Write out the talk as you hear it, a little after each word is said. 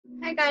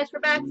Hi guys, we're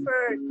back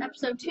for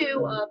episode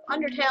 2 of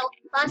Undertale.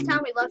 Last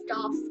time we left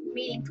off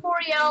meeting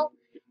Toriel,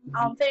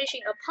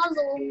 finishing a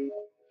puzzle.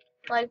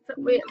 Like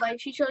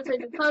she showed us how to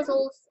do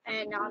puzzles,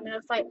 and now I'm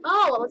gonna fight.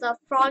 Oh, it was a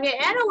frog and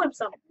a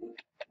Whimsum.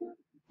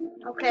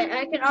 Okay,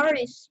 I can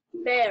already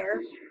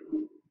spare.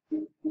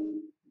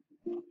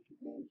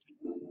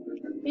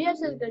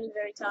 Yes, is good at the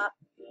very top.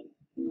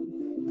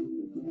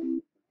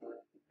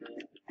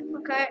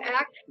 Okay,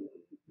 act,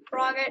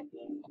 frog it,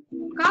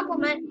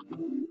 compliment,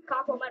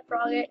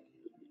 frog it.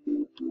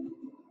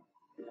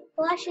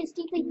 Flashes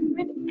deeply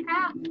ripped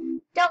out.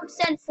 Don't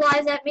send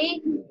flies at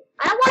me.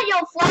 I don't want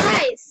your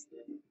flies.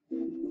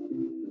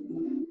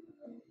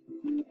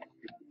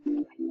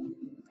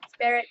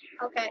 Spare it.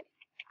 Okay.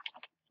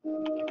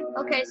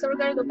 Okay, so we're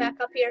gonna go back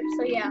up here.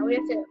 So yeah, we're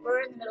in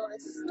the middle of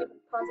this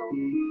stupid puzzle.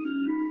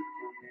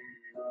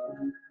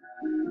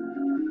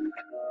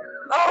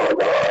 Oh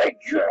my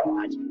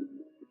god!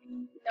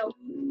 Nope.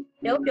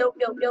 Nope, nope,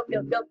 nope, nope,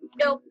 nope, nope,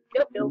 nope,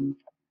 nope, nope.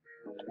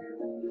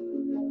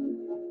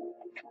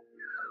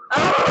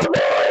 Oh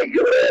my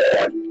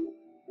god!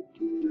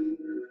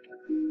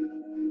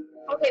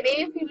 Okay,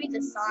 maybe if we read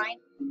the sign.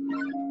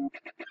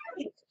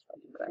 Jesus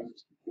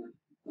Christ.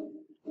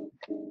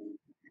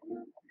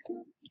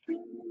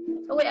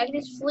 Oh wait, I can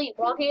just sleep.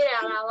 Walking it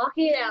out now,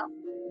 walking it out.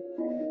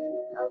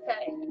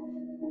 Okay.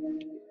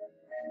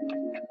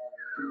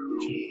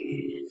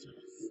 Jesus.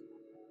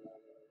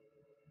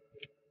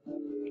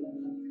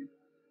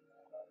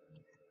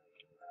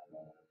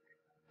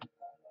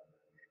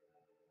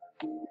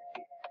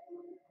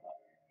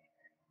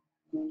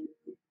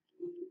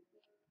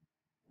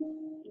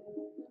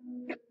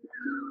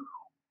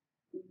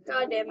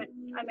 God damn it,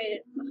 I made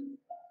it.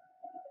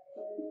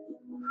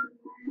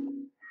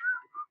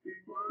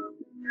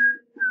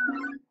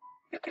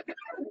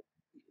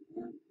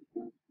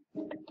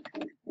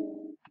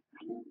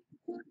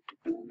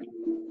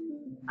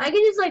 I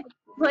can just like,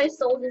 my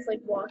soul just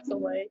like walks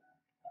away.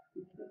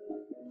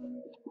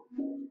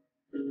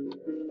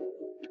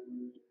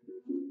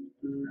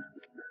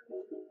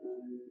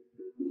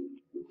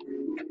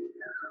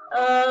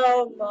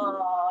 Oh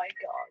my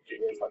god,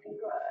 Jesus fucking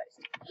Christ.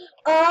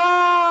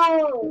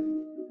 Oh!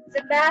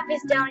 The map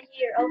is down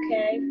here,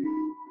 okay.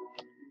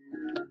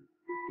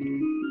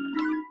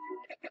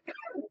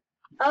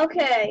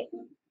 Okay.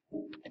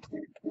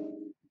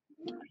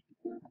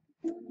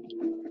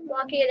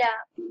 Walk it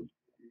out.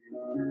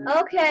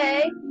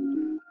 Okay.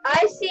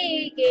 I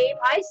see, game,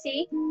 I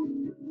see.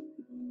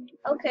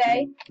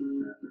 Okay.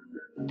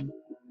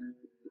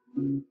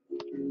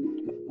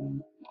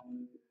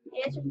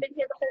 The answer's been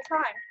here the whole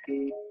time.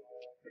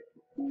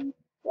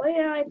 Why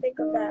didn't I think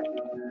of that?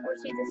 Or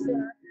see this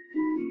sooner?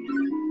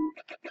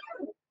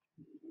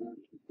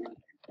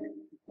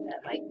 Oh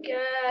my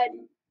god.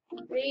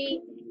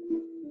 Read.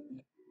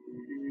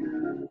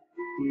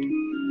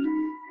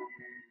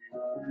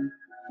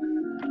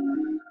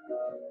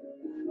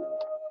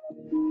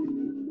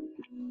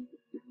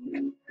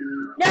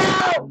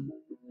 No!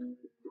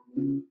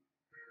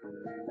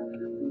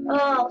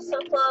 Oh, so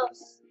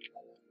close.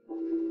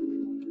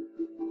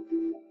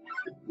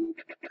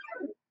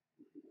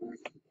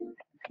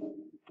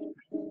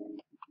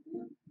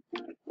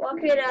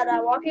 Walk it out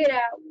now, walk it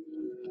out.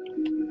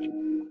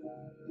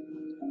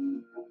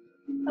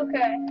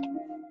 Okay.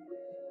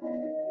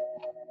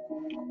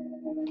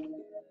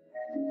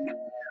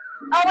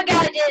 Oh my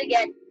god, I did it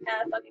again. I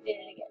fucking did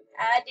it again.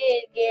 I did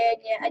it again,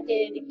 yeah, I did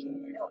it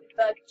again. Holy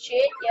fucking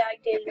shit, yeah, I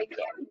did it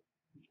again.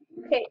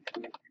 Okay.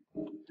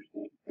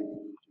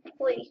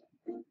 Please.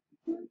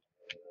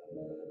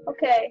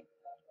 Okay.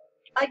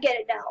 I get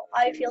it now.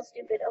 I feel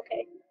stupid,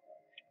 okay.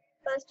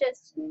 Let's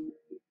just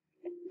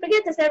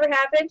forget this ever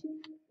happened.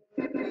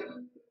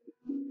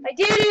 I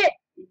did it!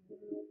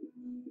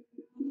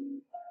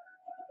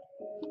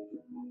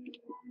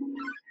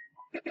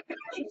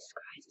 Jesus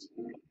Christ.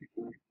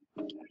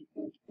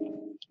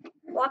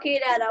 Walking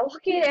it out now,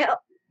 walking it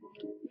out.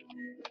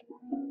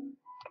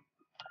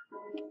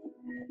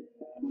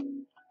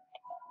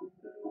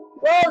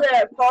 Whoa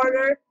there,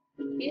 partner.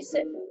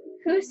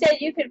 Who said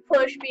you could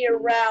push me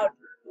around?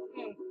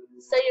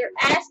 So you're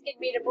asking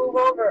me to move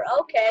over.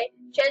 Okay,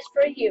 just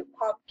for you,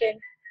 pumpkin.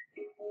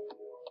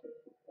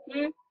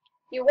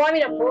 You want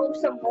me to move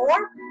some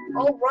more?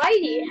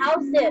 Alrighty,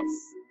 how's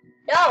this?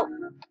 No,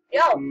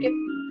 give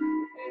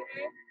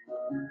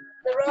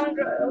the wrong.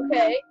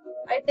 Okay,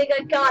 I think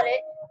I got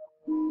it.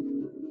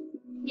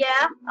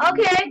 Yeah.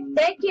 Okay.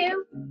 Thank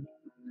you.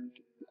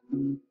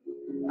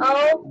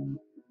 Oh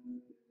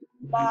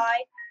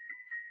my.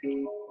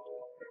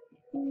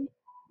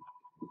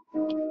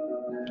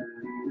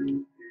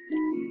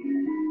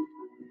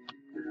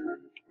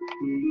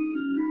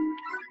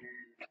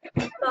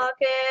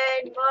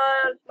 Fucking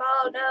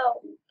oh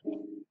no.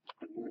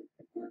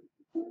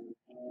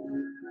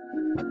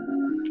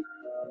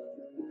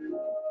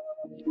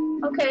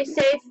 Okay,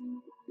 safe.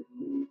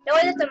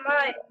 Knowing that the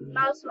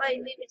mouse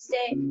might leave it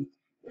safe.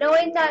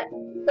 Knowing that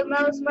the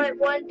mouse might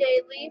one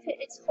day leave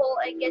its hole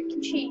and get the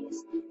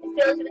cheese,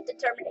 it fills with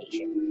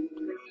determination.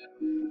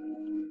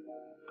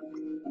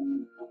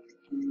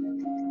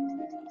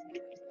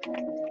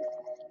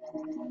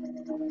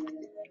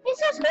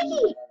 so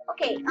squeaky!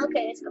 Okay,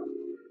 let's go.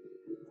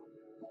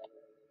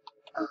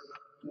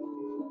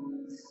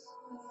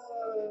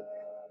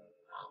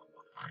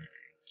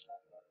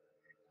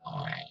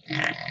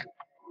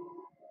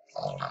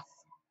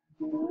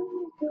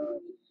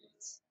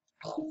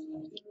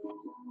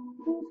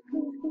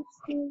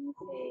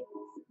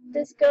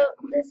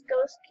 This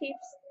ghost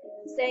keeps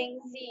saying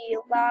Z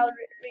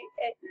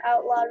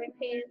out loud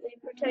repeatedly,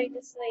 pretending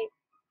to sleep.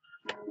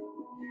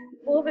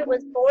 Move it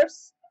with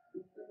force?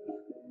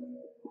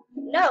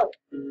 No!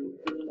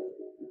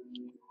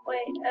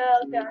 Wait,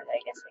 oh god, I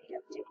guess we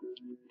have to.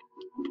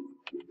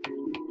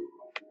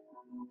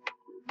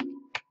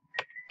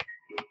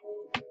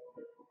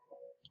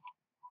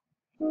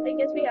 I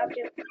guess we have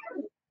to.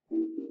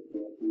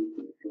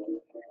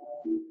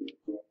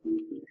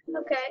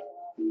 Okay.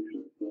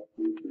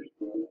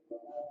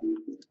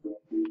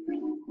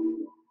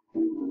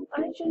 I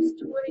just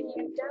weighed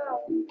you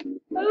down.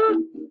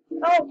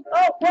 Oh,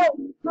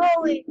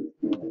 holy.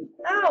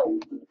 Ow,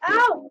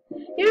 ow,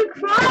 your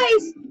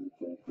cries!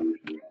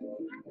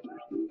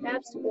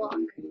 Naps block.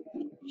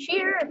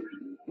 Cheer!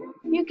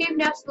 You gave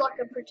Naps block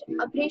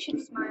a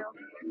patient smile.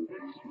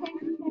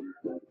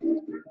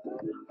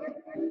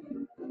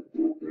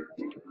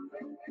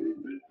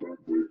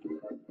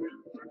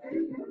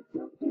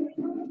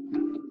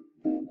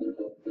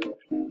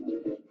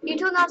 You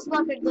told Naps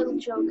block a little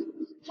joke.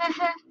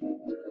 Heh.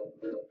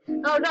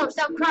 Oh no,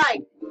 stop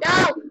crying.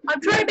 No!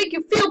 I'm trying to make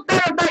you feel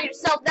better about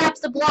yourself, Naps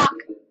the block.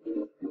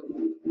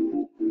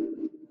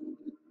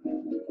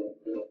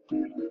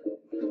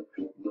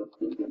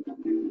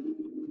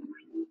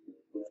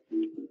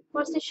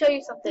 Wants to show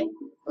you something.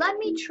 Let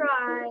me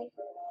try.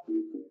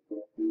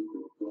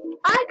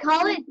 I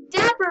call it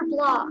Dapper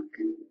Block.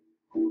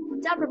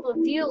 Dapper Block,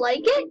 do you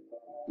like it?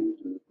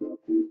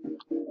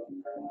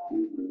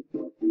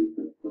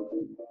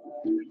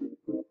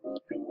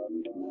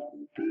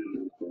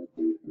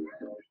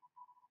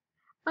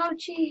 Oh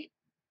gee.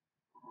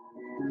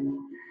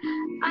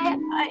 I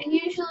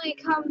usually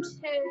come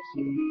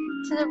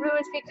to the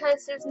ruins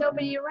because there's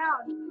nobody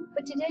around.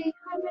 But today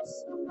I met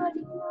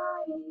somebody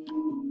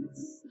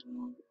nice.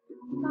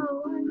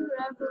 Oh, I'm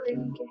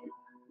reveling again.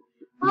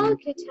 I'll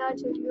get out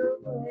of your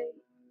way.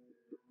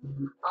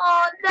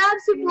 Oh,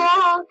 that's a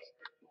block.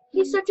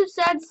 He's such a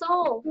sad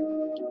soul.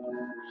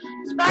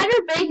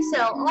 Spider Bake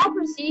Sale all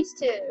proceeds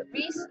to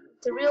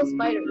real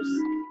spiders.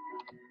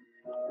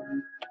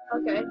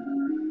 Okay.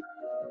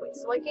 Wait,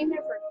 so I came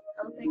here for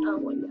something. Oh,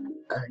 wait,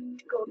 yeah.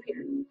 Go up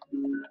here.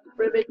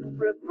 Ribbit.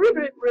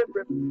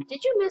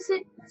 Did you miss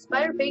it?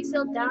 Spider Bake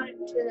Sale down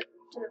to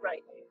the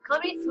right.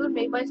 Company food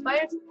made by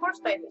spiders for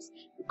spiders.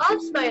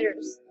 Of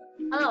spiders.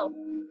 Oh.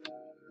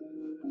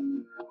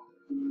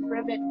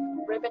 Ribbit.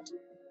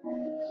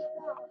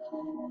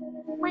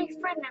 My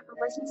friend never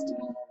listens to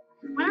me.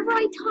 Whenever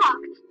I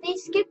talk, they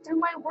skip through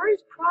my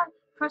words by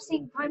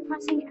pressing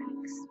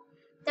X.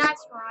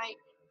 That's right,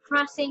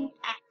 pressing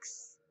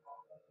X.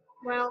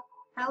 Well,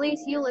 at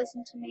least you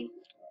listen to me.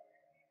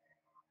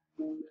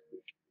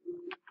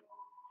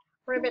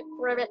 Ribbit.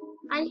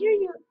 I hear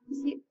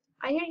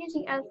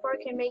using F4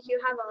 can make you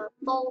have a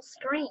full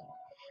screen.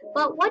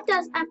 But what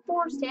does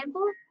F4 stand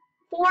for?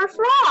 4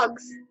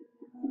 frogs!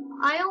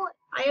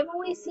 I have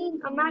only seen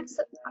a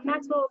maximum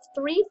of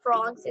 3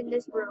 frogs in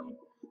this room.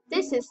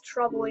 This is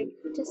troubling,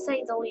 to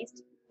say the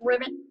least.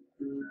 Ribbit.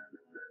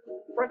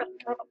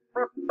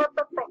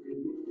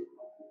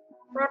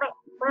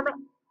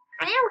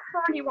 I have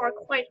heard you are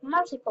quite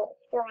merciful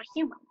for a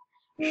human.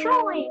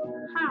 Surely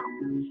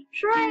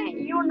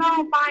you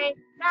know by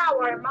now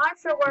why a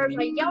monster wears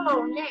a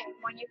yellow name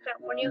when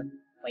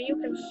you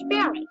can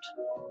spare it.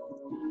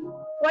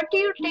 What do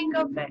you think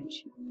of it?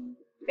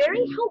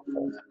 Very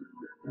helpful.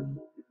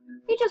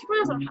 It is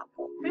rather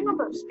helpful.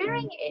 Remember,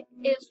 sparing it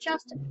is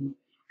just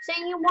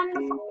saying you won't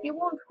win. You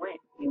won't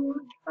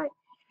fight.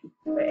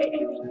 I'm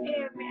rambling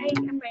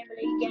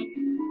again.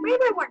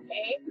 Maybe one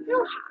day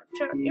you'll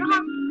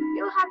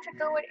have to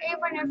do it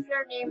even if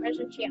your name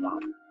isn't yellow.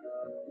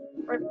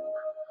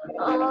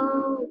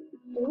 Oh.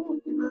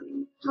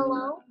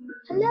 Hello?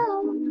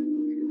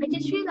 I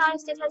just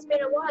realized it has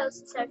been a while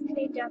since I've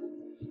cleaned up.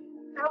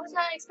 I was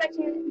not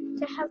expecting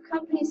to have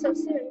company so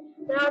soon.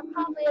 There are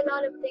probably a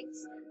lot of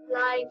things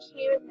lying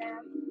here and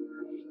there.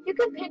 You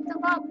can pick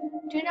them up.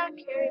 Do not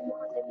carry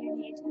more than you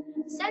need.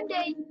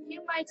 Someday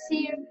you might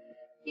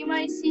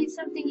see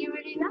something you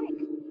really like.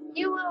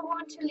 You will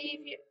want to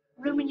leave your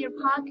room in your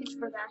pocket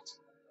for that.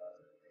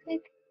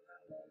 Click.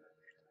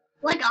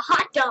 Like a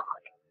hot dog.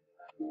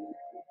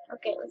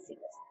 Okay, let's see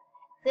this.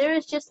 There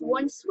is just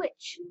one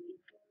switch.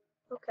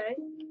 Okay.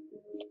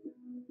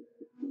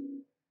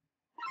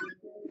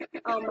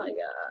 Oh my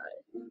god.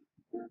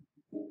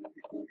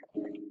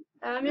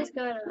 I'm just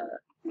gonna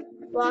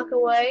walk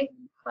away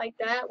like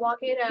that,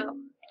 walk it out.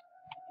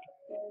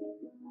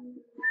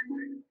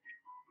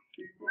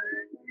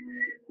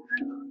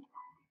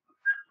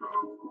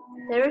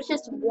 There is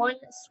just one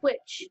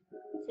switch.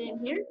 Is it in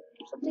here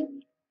or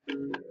something?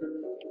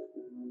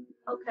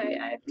 Okay,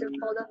 I have to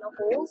fall down the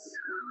holes,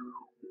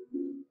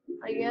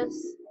 I guess.